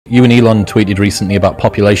you and Elon tweeted recently about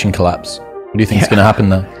population collapse. What do you think is going to happen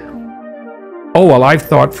there? Oh, well, I've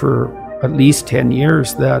thought for at least 10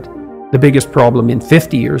 years that the biggest problem in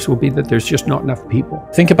 50 years will be that there's just not enough people.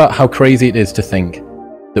 Think about how crazy it is to think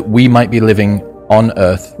that we might be living on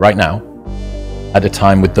Earth right now at a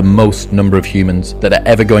time with the most number of humans that are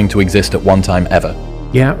ever going to exist at one time ever.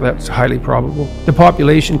 Yeah, that's highly probable. The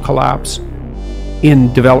population collapse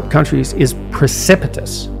in developed countries is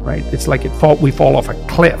precipitous, right? It's like we fall off a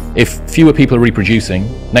cliff. If fewer people are reproducing,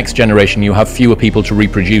 next generation you have fewer people to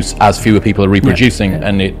reproduce as fewer people are reproducing,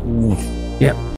 and it... Yeah.